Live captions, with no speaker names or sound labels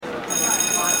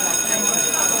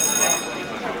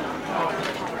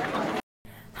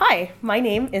Hi, my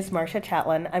name is Marcia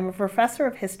Chatlin. I'm a professor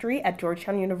of history at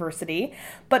Georgetown University,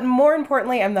 but more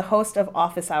importantly, I'm the host of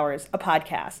Office Hours, a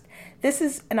podcast. This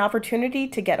is an opportunity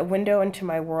to get a window into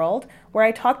my world where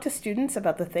I talk to students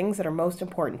about the things that are most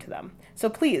important to them. So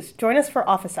please join us for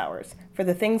Office Hours, for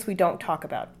the things we don't talk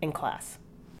about in class.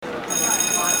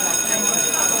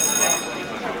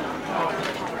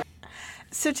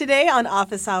 So today on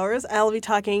Office Hours, I'll be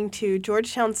talking to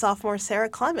Georgetown sophomore Sarah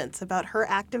Clements about her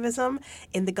activism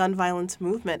in the gun violence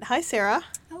movement. Hi, Sarah.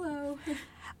 Hello.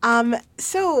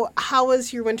 So how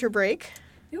was your winter break?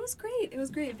 It was great. It was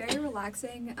great. Very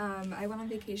relaxing. I went on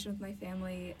vacation with my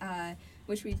family,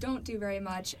 which we don't do very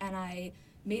much, and I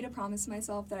made a promise to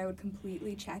myself that I would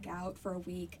completely check out for a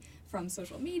week from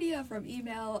social media, from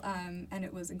email, and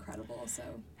it was incredible, so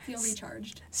feel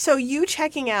recharged. So you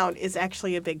checking out is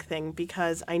actually a big thing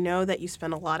because I know that you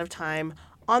spend a lot of time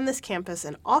on this campus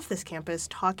and off this campus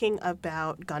talking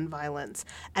about gun violence.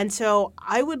 And so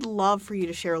I would love for you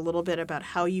to share a little bit about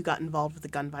how you got involved with the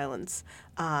gun violence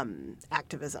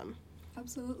activism.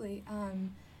 Absolutely.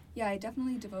 Yeah, I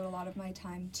definitely devote a lot of my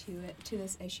time to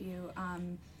this issue.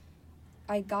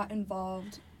 I got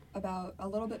involved about a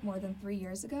little bit more than 3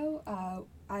 years ago.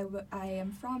 I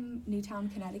am from Newtown,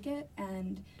 Connecticut,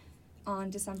 and on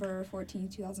December 14,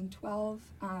 2012,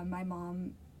 my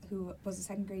mom, who was a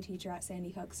second grade teacher at Sandy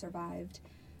Hook, survived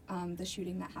the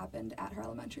shooting that happened at her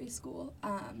elementary school.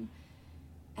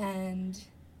 And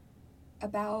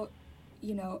about,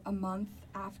 a month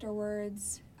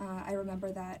afterwards, I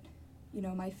remember that,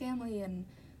 my family and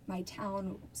my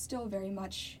town still very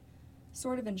much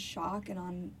sort of in shock and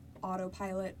on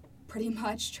autopilot, pretty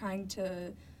much trying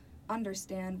to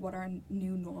understand what our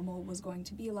new normal was going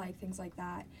to be like, things like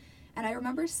that. And I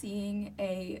remember seeing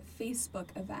a Facebook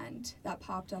event that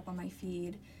popped up on my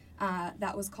feed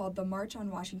that was called the March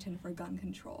on Washington for Gun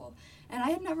Control. And I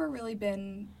had never really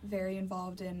been very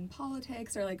involved in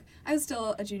politics, or I was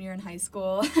still a junior in high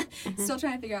school, still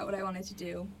trying to figure out what I wanted to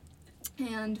do.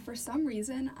 And for some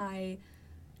reason, I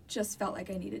just felt like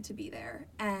I needed to be there.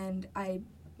 And I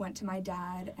went to my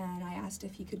dad and I asked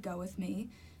if he could go with me.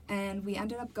 And we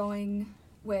ended up going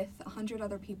with 100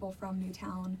 other people from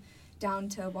Newtown down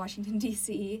to Washington,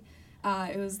 D.C.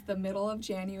 It was the middle of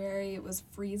January. It was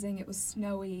freezing. It was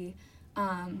snowy.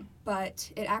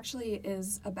 But it actually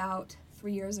is about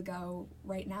 3 years ago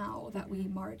right now that we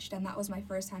marched. And that was my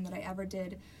first time that I ever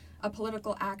did a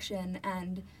political action.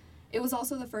 And it was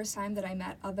also the first time that I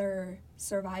met other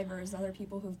survivors, other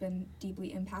people who've been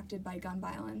deeply impacted by gun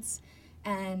violence.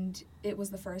 And it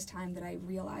was the first time that I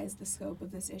realized the scope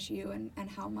of this issue and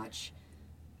how much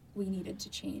we needed to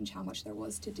change, how much there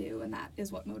was to do, and that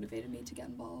is what motivated me to get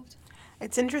involved.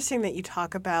 It's interesting that you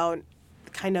talk about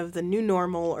kind of the new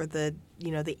normal or the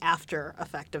after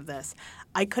effect of this.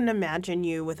 I couldn't imagine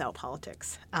you without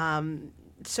politics.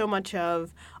 So much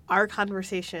of our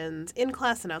conversations in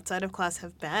class and outside of class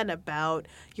have been about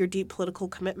your deep political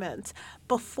commitments.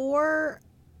 Before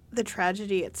the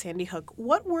tragedy at Sandy Hook,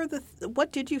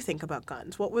 what did you think about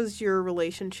guns? What was your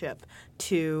relationship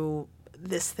to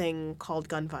this thing called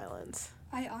gun violence?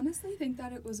 I honestly think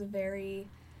that it was a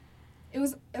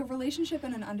relationship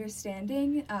and an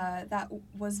understanding that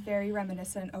was very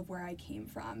reminiscent of where I came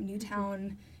from.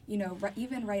 Newtown,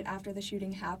 even right after the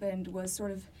shooting happened, was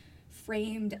sort of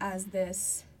framed as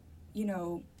this,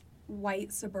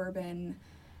 white suburban,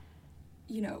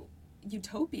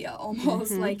 utopia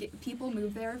almost. People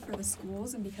move there for the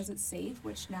schools and because it's safe,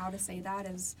 which now to say that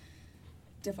is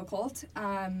difficult.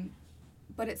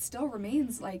 But it still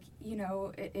remains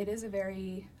it is a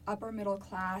very upper middle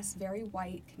class, very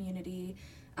white community.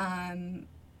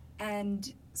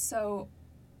 And so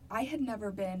I had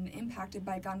never been impacted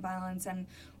by gun violence. And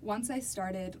once I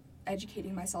started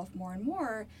educating myself more and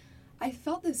more, I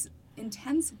felt this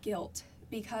intense guilt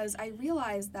because I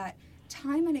realized that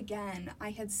time and again I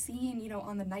had seen,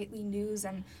 on the nightly news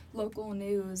and local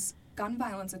news, gun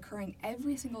violence occurring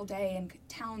every single day in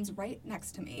towns right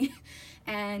next to me.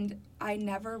 And I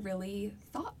never really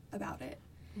thought about it.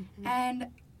 Mm-hmm. And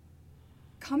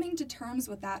coming to terms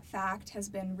with that fact has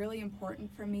been really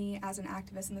important for me as an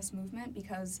activist in this movement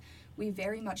because we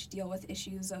very much deal with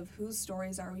issues of whose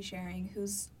stories are we sharing,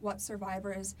 what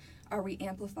survivors are we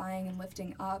amplifying and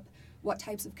lifting up, what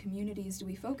types of communities do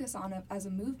we focus on as a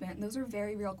movement. And those are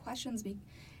very real questions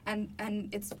and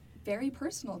it's very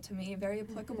personal to me, very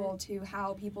applicable to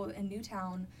how people in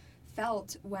Newtown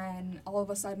felt when all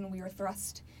of a sudden we were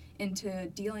thrust into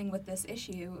dealing with this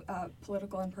issue,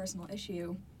 political and personal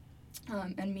issue.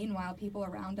 And meanwhile, people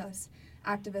around us,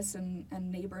 activists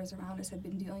and neighbors around us, had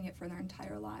been dealing it for their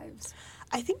entire lives.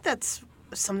 I think that's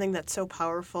something that's so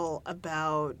powerful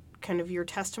about kind of your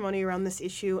testimony around this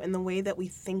issue and the way that we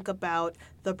think about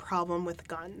the problem with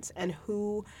guns and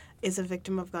who is a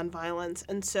victim of gun violence.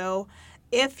 And so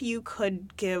if you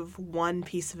could give one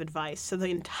piece of advice to the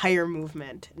entire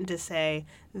movement and to say,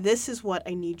 this is what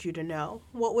I need you to know,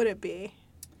 what would it be?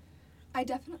 I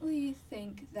definitely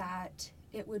think that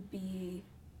it would be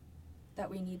that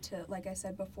we need to, like I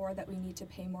said before, that we need to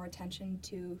pay more attention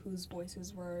to whose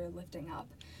voices we're lifting up,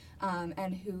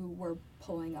 and who we're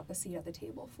pulling up a seat at the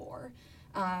table for.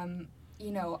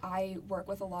 I work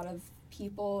with a lot of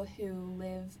people who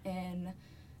live in,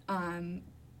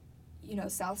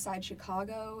 South Side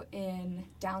Chicago, in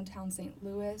downtown St.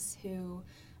 Louis, who,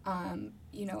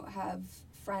 have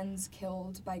friends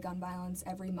killed by gun violence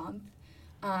every month,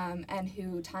 and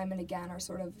who time and again are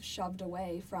sort of shoved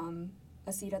away from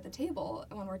a seat at the table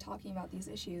when we're talking about these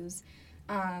issues.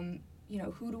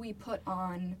 Who do we put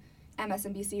on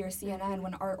MSNBC or CNN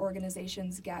when our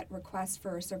organizations get requests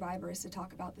for survivors to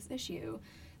talk about this issue?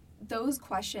 Those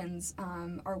questions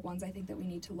are ones I think that we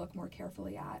need to look more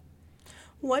carefully at.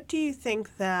 What do you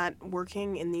think that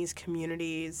working in these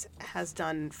communities has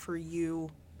done for you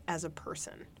as a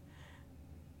person?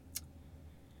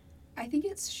 I think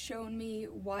it's shown me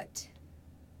what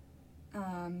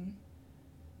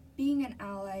being an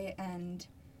ally and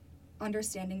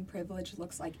understanding privilege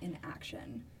looks like in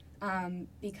action,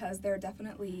 because there are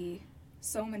definitely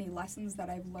so many lessons that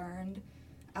I've learned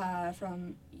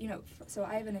from, so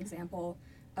I have an example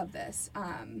of this.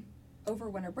 Over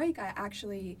winter break, I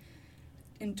actually,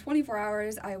 in 24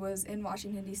 hours, I was in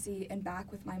Washington, D.C. and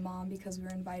back with my mom because we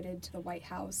were invited to the White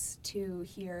House to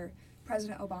hear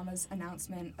President Obama's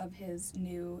announcement of his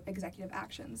new executive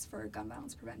actions for gun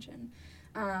violence prevention.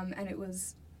 And it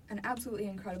was an absolutely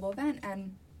incredible event.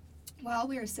 And while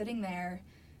we were sitting there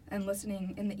and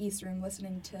listening in the East Room,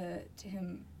 listening to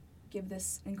him give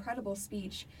this incredible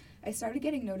speech, I started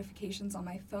getting notifications on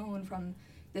my phone from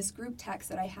this group text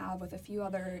that I have with a few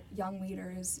other young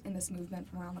leaders in this movement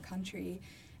from around the country.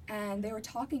 And they were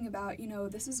talking about,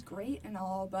 this is great and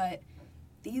all, but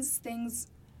these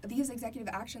executive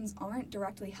actions aren't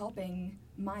directly helping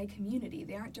my community.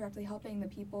 They aren't directly helping the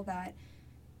people that,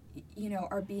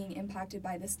 are being impacted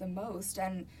by this the most.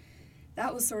 And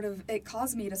that was it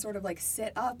caused me to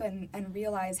sit up and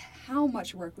realize how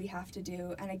much work we have to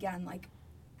do. And again,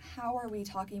 how are we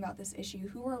talking about this issue?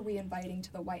 Who are we inviting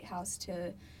to the White House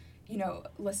to,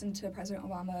 listen to President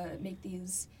Obama make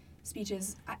these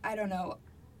speeches? I don't know.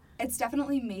 It's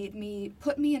definitely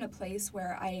put me in a place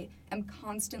where I am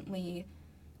constantly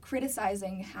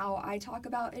criticizing how I talk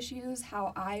about issues,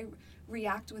 how I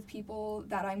react with people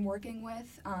that I'm working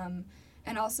with,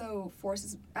 and also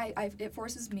it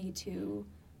forces me to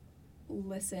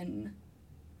listen.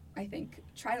 I think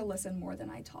try to listen more than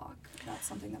I talk. That's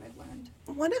something that I've learned.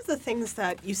 One of the things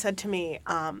that you said to me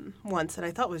once that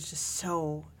I thought was just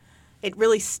it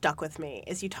really stuck with me,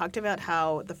 is you talked about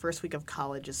how the first week of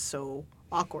college is so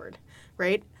awkward,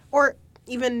 right? Or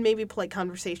even maybe polite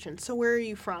conversation. So where are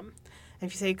you from? And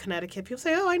if you say Connecticut, people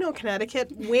say, oh, I know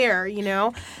Connecticut. Where,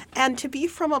 And to be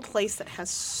from a place that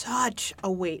has such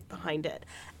a weight behind it.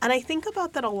 And I think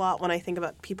about that a lot when I think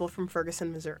about people from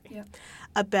Ferguson, Missouri. Yep.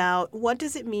 About what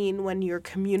does it mean when your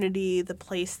community, the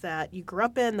place that you grew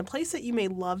up in, the place that you may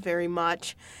love very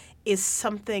much, is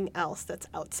something else that's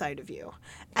outside of you.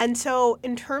 And so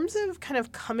in terms of kind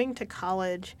of coming to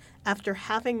college after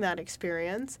having that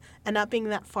experience and not being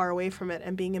that far away from it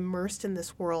and being immersed in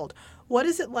this world, what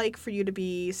is it like for you to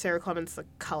be Sarah Clements, the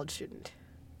college student?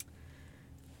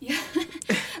 Yeah,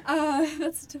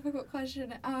 that's a difficult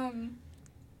question.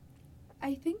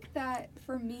 I think that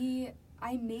for me,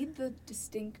 I made the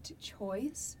distinct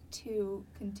choice to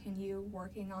continue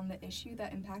working on the issue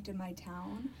that impacted my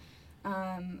town.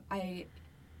 I,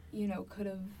 could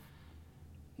have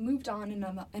moved on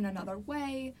in another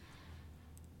way,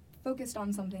 focused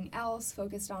on something else,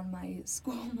 focused on my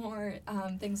school more,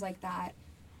 things like that.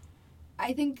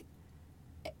 I think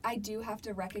I do have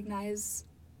to recognize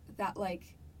that,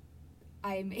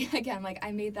 I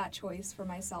made that choice for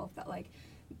myself, that,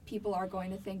 people are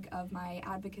going to think of my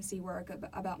advocacy work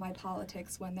about my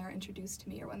politics when they're introduced to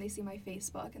me or when they see my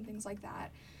Facebook and things like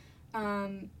that.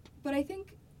 But I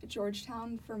think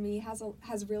Georgetown, for me,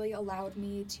 has really allowed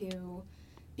me to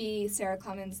be Sarah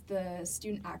Clements, the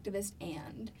student activist,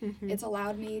 and it's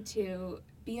allowed me to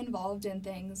be involved in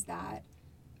things that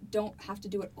don't have to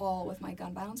do it all with my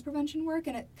gun violence prevention work,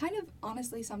 and it kind of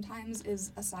honestly sometimes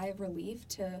is a sigh of relief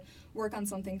to work on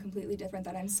something completely different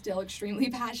that I'm still extremely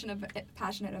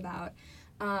passionate about.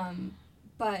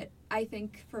 But I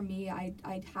think for me, I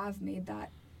have made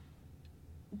that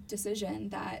decision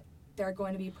that there are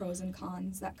going to be pros and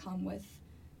cons that come with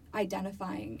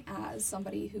identifying as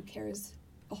somebody who cares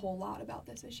a whole lot about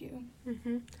this issue.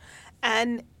 Mm-hmm.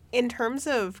 And in terms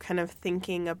of kind of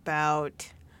thinking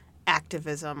about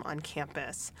activism on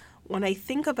campus, when I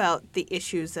think about the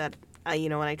issues that,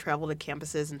 when I travel to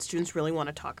campuses and students really want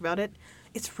to talk about it,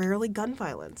 it's rarely gun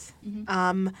violence.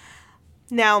 Mm-hmm.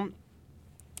 Now,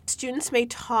 students may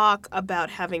talk about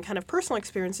having kind of personal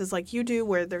experiences like you do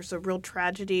where there's a real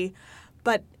tragedy,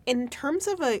 but in terms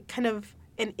of a kind of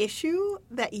an issue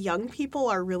that young people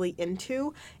are really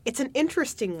into, it's an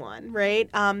interesting one, right?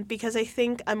 Because I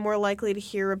think I'm more likely to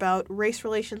hear about race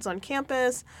relations on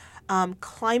campus,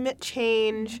 climate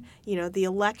change, the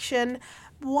election.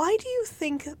 Why do you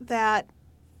think that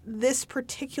this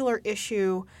particular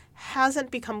issue hasn't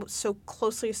become so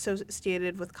closely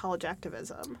associated with college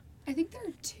activism? I think there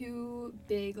are two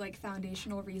big,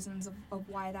 foundational reasons of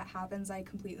why that happens. I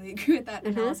completely agree with that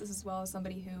analysis as well, as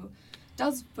somebody who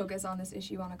does focus on this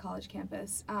issue on a college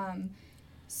campus.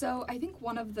 So I think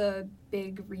one of the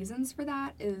big reasons for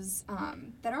that is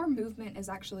that our movement is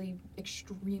actually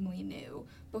extremely new.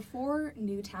 Before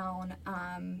Newtown,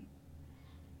 and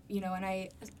I,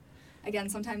 again,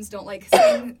 sometimes don't like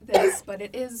saying this, but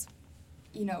it is,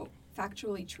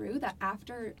 factually true that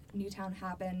after Newtown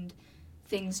happened,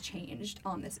 things changed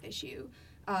on this issue.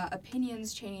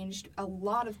 Opinions changed. A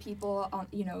lot of people,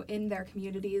 in their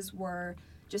communities were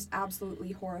just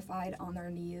absolutely horrified on their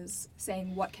knees,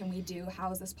 saying, what can we do?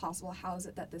 How is this possible? How is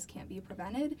it that this can't be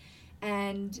prevented?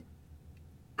 And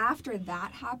after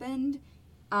that happened,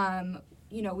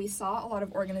 we saw a lot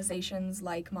of organizations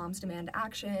like Moms Demand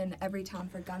Action, Everytown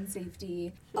for Gun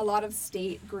Safety, a lot of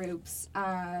state groups,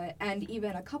 and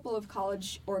even a couple of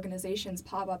college organizations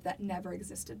pop up that never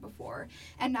existed before.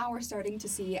 And now we're starting to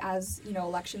see, as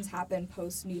elections happen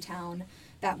post Newtown,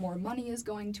 that more money is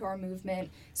going to our movement,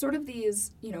 sort of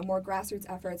these more grassroots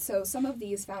efforts. So some of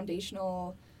these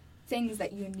foundational things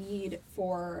that you need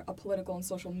for a political and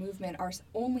social movement are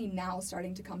only now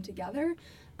starting to come together.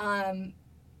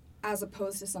 As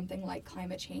opposed to something like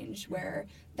climate change, where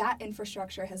that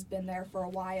infrastructure has been there for a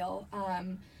while.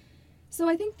 So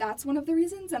I think that's one of the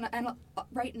reasons. And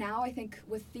right now, I think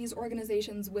with these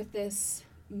organizations, with this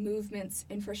movement's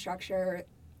infrastructure,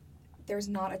 there's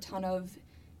not a ton of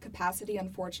capacity,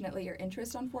 unfortunately, or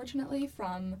interest, unfortunately,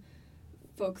 from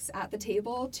folks at the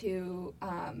table to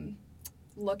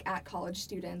look at college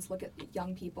students, look at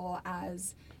young people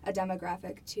as a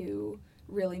demographic to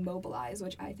really mobilize,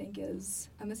 which I think is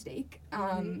a mistake.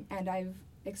 And I've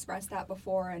expressed that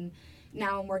before, and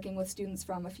now I'm working with students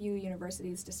from a few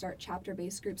universities to start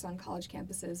chapter-based groups on college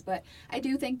campuses. But I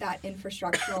do think that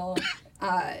infrastructural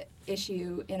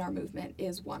issue in our movement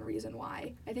is one reason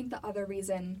why. I think the other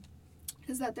reason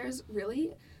is that there's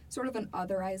really sort of an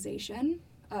otherization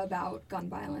about gun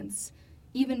violence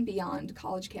even beyond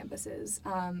college campuses.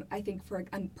 I think for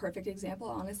a perfect example,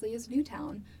 honestly, is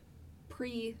Newtown,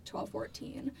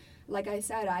 pre-1214. Like I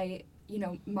said, I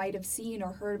might have seen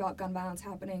or heard about gun violence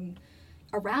happening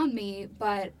around me,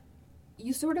 but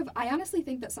I honestly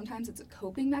think that sometimes it's a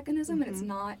coping mechanism, and it's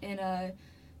not in a,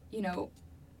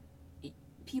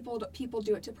 people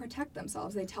do it to protect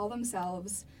themselves. They tell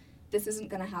themselves, this isn't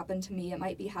going to happen to me. It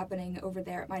might be happening over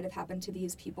there. It might have happened to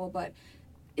these people, but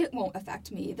it won't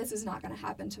affect me. This is not going to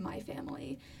happen to my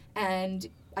family. And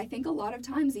I think a lot of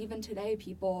times, even today,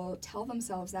 people tell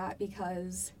themselves that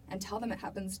and tell them it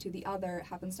happens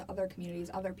to other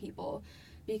communities, other people,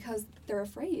 because they're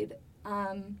afraid.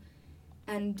 And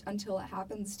until it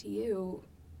happens to you,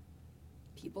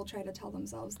 people try to tell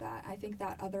themselves that. I think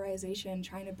that otherization,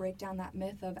 trying to break down that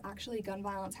myth of actually gun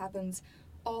violence happens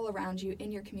all around you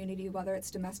in your community, whether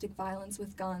it's domestic violence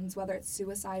with guns, whether it's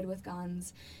suicide with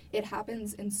guns. It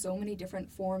happens in so many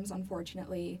different forms,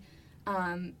 unfortunately,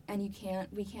 and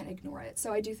we can't ignore it.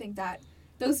 So I do think that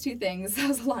those two things, that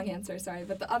was a long answer, sorry,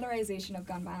 but the otherization of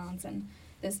gun violence and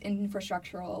this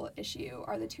infrastructural issue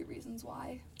are the two reasons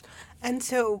why. And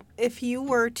so if you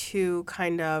were to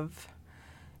kind of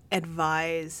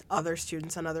advise other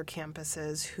students on other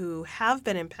campuses who have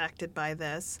been impacted by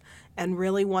this and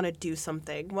really want to do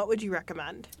something, what would you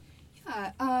recommend?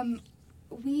 Yeah,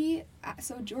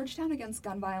 so Georgetown Against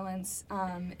Gun Violence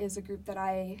is a group that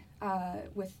I,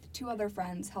 with two other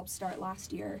friends, helped start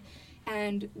last year.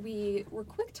 And we were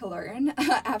quick to learn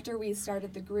after we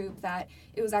started the group that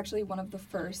it was actually one of the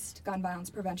first gun violence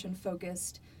prevention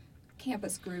focused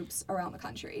campus groups around the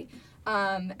country.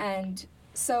 And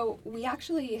so we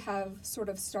actually have sort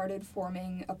of started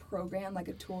forming a program, like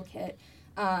a toolkit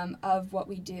of what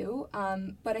we do.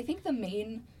 But I think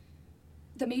the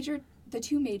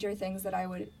two major things that I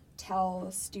would tell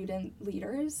student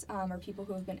leaders or people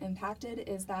who have been impacted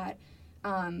is that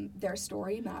their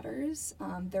story matters,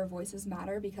 their voices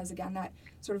matter, because again, that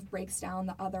sort of breaks down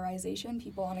the otherization.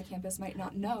 People on a campus might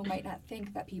not know, might not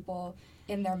think that people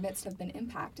in their midst have been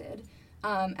impacted.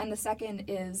 And the second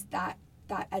is that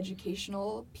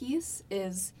educational piece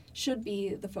should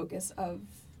be the focus of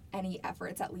any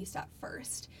efforts, at least at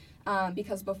first.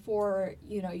 Because before,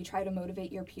 you try to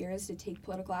motivate your peers to take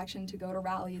political action, to go to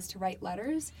rallies, to write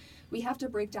letters, we have to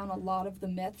break down a lot of the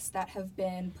myths that have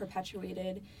been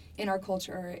perpetuated in our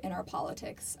culture, in our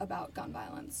politics about gun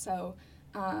violence. So,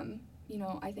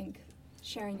 I think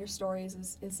sharing your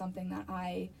stories is something that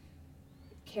I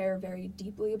care very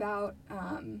deeply about.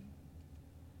 And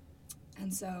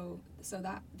so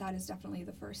that is definitely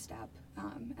the first step,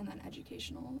 and then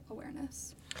educational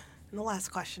awareness. And the last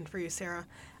question for you, Sarah.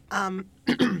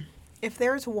 If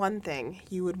there's one thing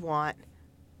you would want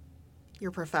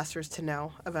your professors to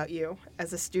know about you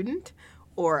as a student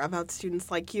or about students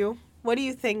like you, what do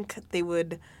you think they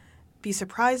would be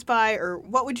surprised by, or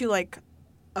what would you like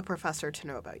a professor to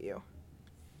know about you?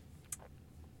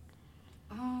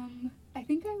 I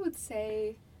think I would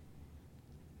say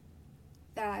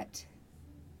that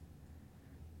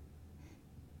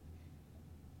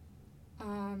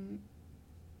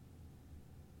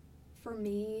for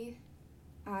me,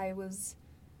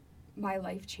 my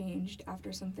life changed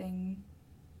after something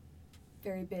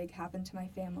very big happened to my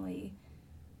family.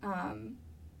 And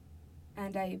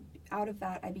out of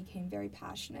that, I became very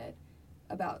passionate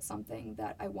about something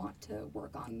that I want to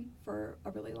work on for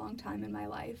a really long time in my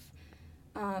life.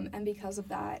 And because of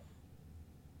that,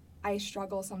 I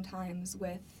struggle sometimes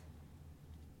with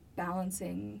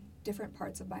balancing different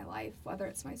parts of my life, whether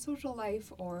it's my social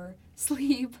life or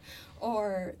sleep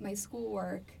or my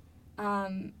schoolwork.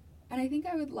 And I think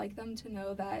I would like them to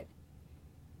know that,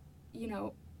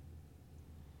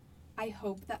 I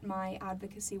hope that my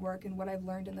advocacy work and what I've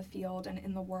learned in the field and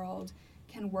in the world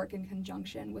can work in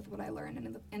conjunction with what I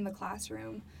learn in the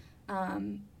classroom.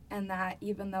 And that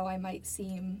even though I might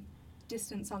seem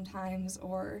distant sometimes,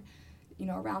 or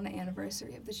around the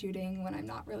anniversary of the shooting when I'm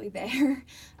not really there,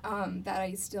 that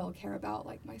I still care about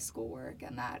like my schoolwork,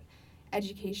 and that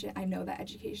I know that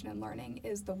education and learning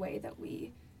is the way that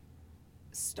we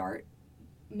start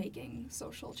making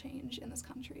social change in this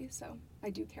country. So I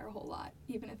do care a whole lot,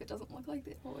 even if it doesn't look like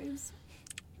it always.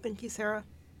 Thank you, Sarah.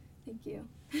 Thank you.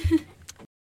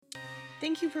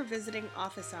 Thank you for visiting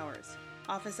Office Hours.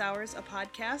 Office Hours, a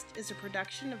podcast, is a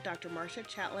production of Dr. Marcia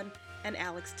Chatelain and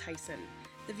Alex Tyson.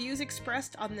 The views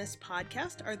expressed on this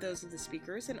podcast are those of the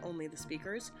speakers and only the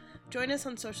speakers. Join us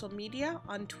on social media,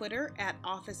 on Twitter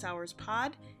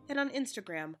 @OfficeHoursPod, and on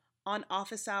Instagram on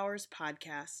Office Hours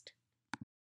Podcast.